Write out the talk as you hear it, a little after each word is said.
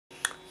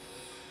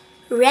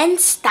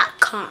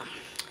Rents.com.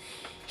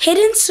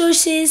 Hidden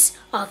sources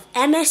of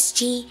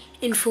MSG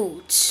in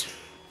foods.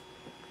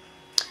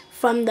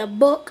 From the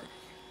book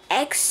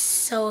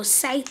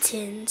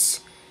Excitotoxins,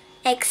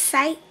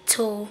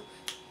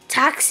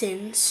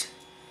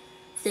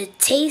 The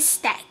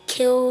Taste That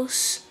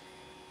Kills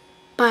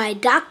by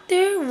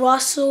Dr.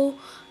 Russell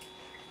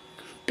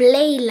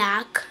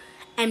Blaylock,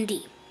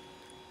 MD.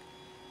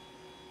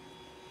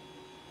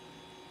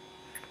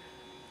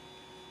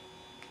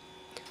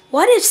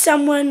 What if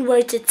someone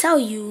were to tell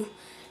you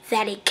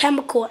that a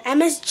chemical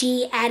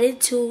MSG added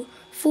to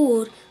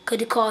food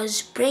could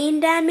cause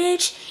brain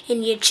damage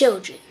in your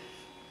children,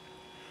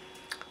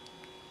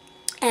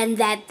 and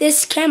that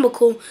this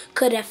chemical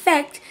could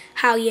affect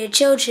how your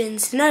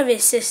children's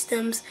nervous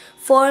systems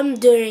form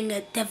during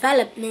a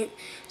development,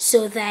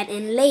 so that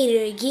in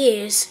later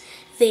years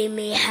they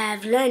may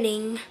have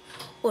learning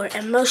or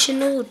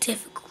emotional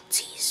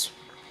difficulties?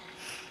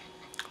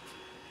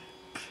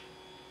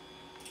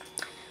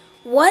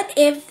 What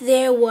if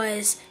there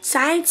was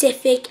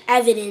scientific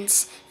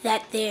evidence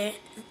that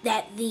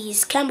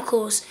these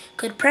chemicals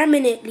could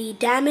permanently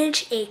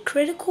damage a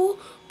critical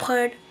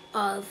part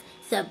of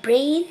the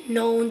brain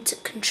known to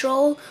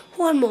control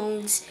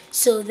hormones,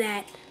 so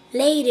that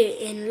later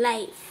in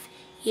life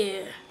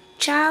your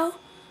child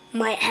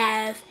might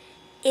have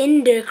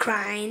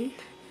endocrine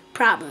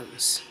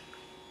problems?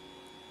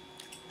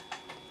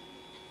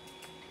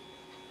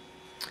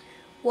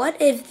 What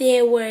if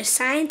there were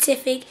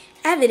scientific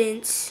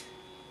evidence?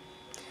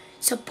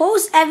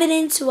 Suppose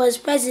evidence was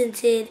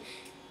presented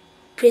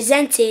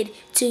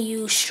to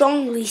you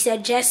strongly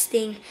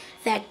suggesting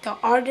that the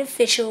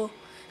artificial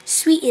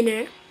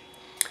sweetener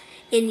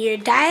in your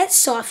diet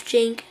soft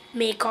drink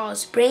may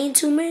cause brain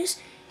tumors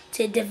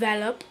to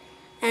develop,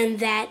 and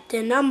that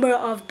the number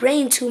of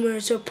brain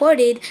tumors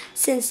reported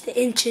since the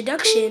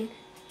introduction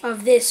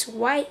of this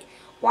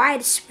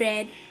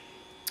widespread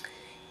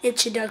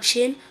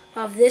introduction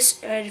of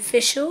this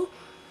artificial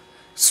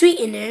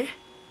sweetener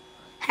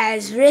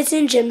has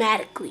risen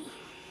dramatically.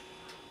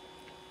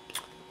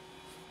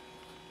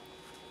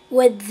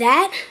 Would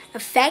that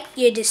affect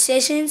your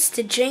decisions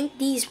to drink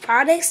these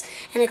products,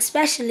 and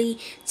especially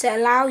to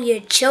allow your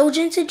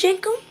children to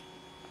drink them?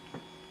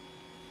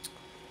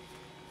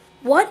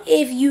 What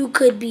if you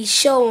could be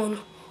shown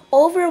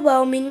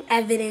overwhelming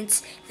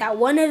evidence that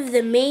one of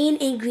the main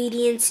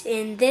ingredients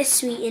in this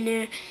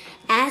sweetener,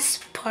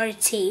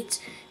 aspartate,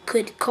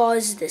 could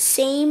cause the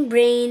same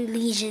brain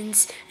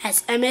lesions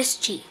as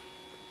MSG?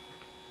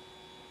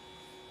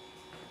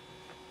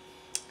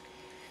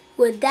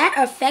 Would that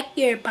affect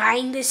your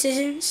buying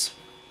decisions?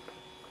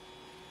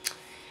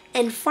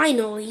 And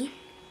finally,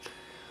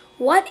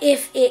 what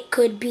if it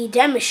could be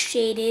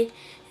demonstrated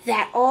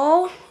that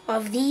all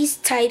of these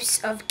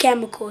types of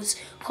chemicals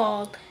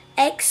called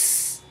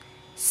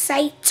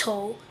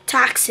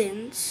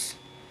excitotoxins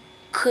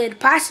could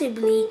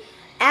possibly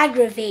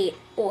aggravate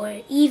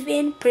or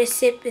even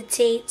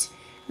precipitate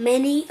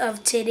many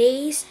of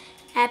today's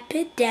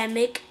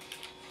epidemic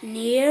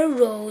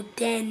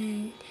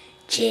neurodegenerative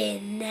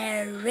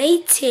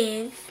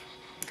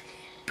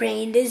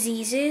brain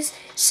diseases,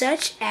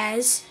 such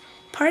as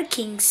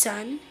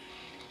Parkinson's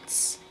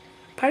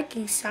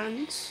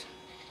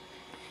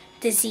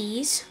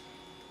disease,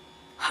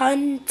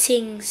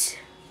 Huntington's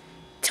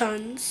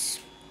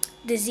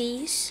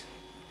disease,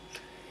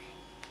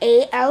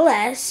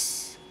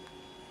 ALS,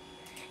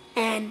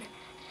 and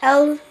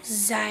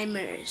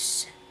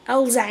Alzheimer's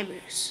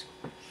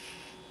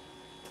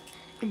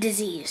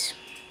disease?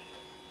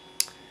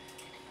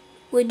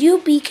 Would you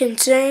be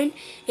concerned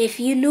if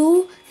you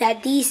knew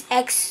that these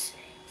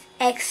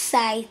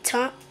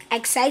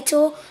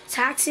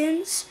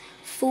excitotoxins,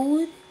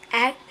 food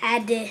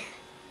additives,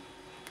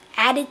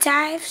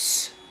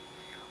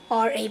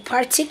 are a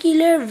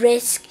particular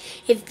risk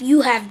if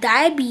you have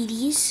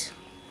diabetes,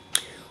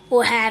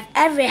 or have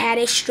ever had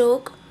a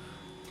stroke,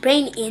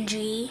 brain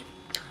injury,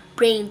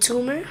 brain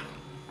tumor,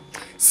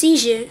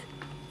 seizure,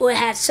 or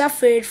have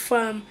suffered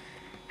from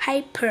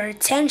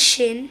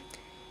hypertension,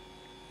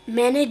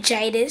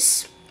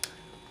 meningitis,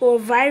 or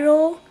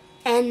viral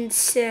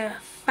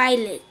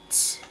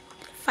encephalitis?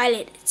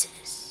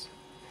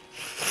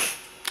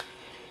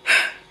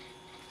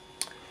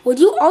 Would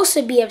you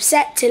also be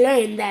upset to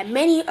learn that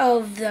many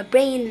of the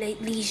brain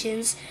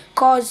lesions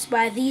caused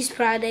by these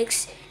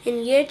products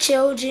in your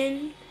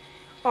children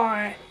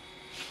are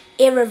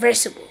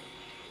irreversible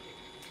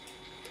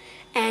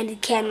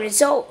and can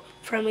result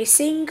from a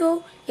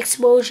single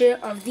exposure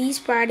of these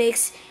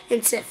products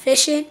in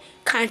sufficient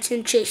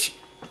concentration?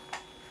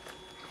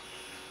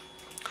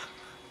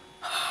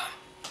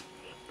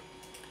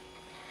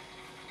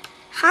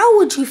 How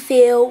would you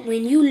feel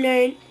when you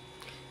learned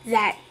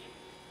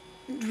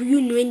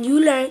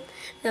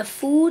the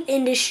food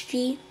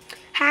industry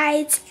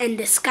hides and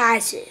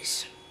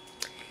disguises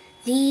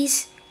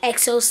these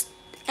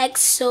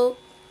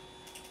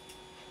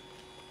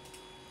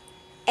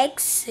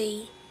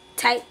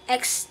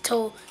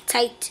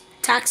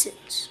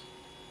excitotoxins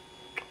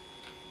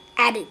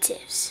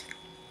additives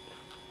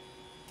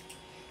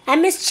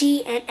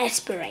MSG and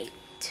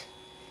aspirate,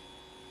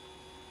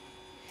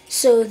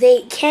 so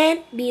they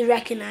can't be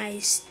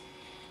recognized.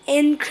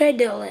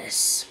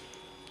 Incredulous,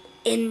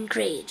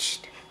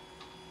 enraged.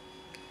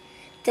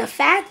 The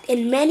fact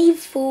in many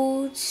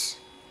foods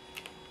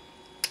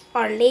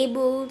are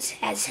labeled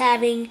as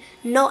having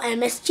no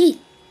MSG,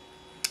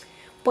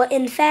 but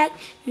in fact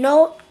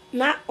not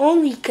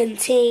only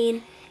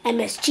contain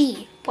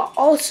MSG, but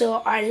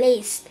also are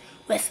laced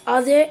with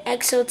other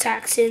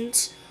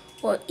excitotoxins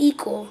or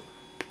equal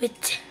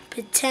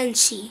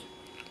potency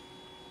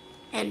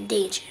and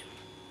danger.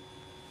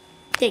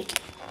 Thank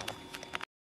you.